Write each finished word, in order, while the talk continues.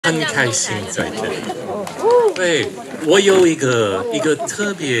很开心在这里。对，我有一个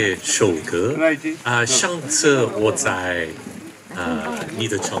特别首歌上次我在你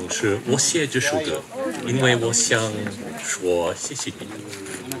的城市，我写这首歌，因为我想说谢谢你。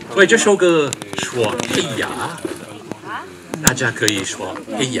对，这首歌说嘿呀，大家可以说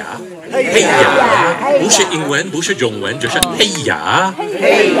嘿呀，嘿呀，不是英文，不是中文，就是嘿呀，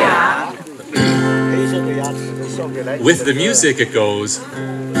嘿呀。With the music, it goes.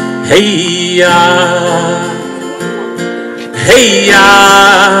 Hey ya, hey ya,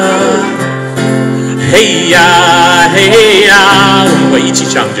 hey ya, hey ya， 我们会一起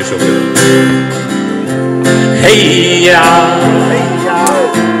唱这首歌。Hey ya,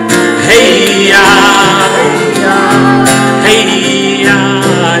 hey ya, hey ya,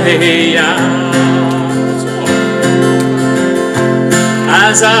 hey ya.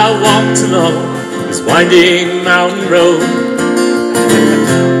 As I walked along this winding mountain road,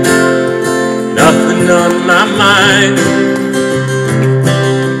 nothing on my mind.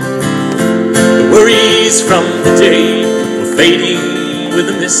 The worries from the day were fading with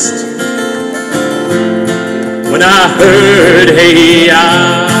the mist when I heard hey ya,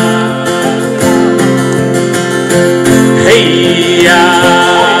 hey ya,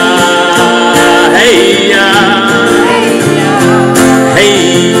 hey ya, hey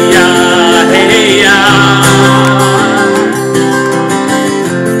ya, hey ya,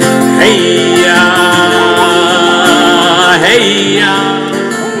 hey ya, hey ya,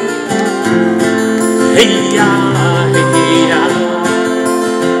 hey ya, hey ya.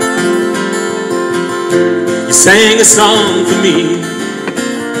 You sang a song for me,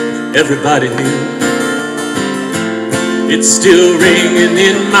 everybody knew. It's still ringing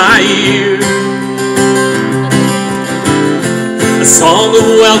in my ear. A song of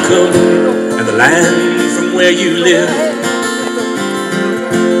welcome and the land from where you live.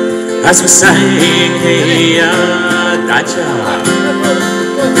 As we sang hey ya, dacha,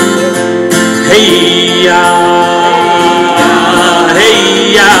 hey ya,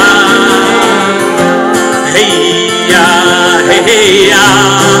 hey ya, hey ya, hey ya.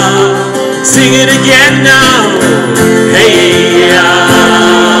 Sing it again now. Hey ya,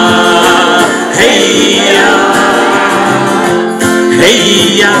 hey ya, hey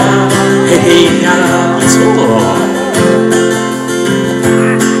ya, hey ya. Let's go.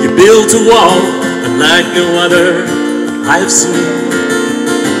 Built a wall unlike no other I have seen,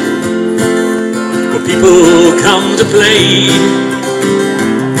 where people come to play,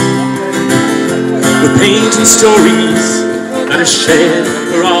 with painting stories that are shared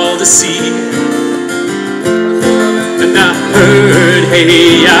for all to see. And I heard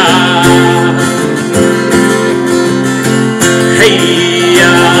hey ya, hey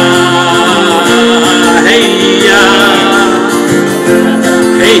ya, hey ya,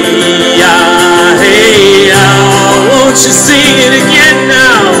 hey ya, hey ya. Won't you sing it again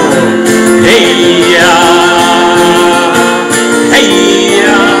now? Hey ya, hey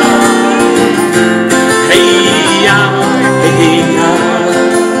ya, hey ya, hey ya.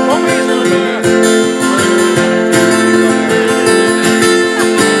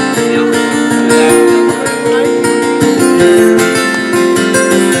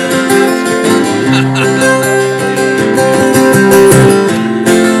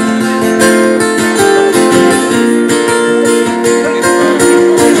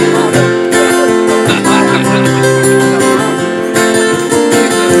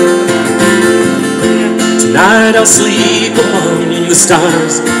 Tonight I'll sleep among the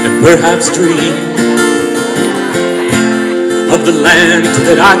stars and perhaps dream of the land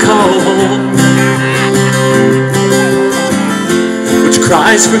that I call home, which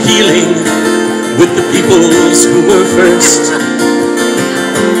cries for healing with the peoples who were first,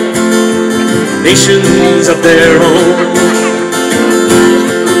 nations of their own.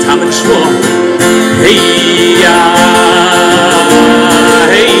 Hey ya.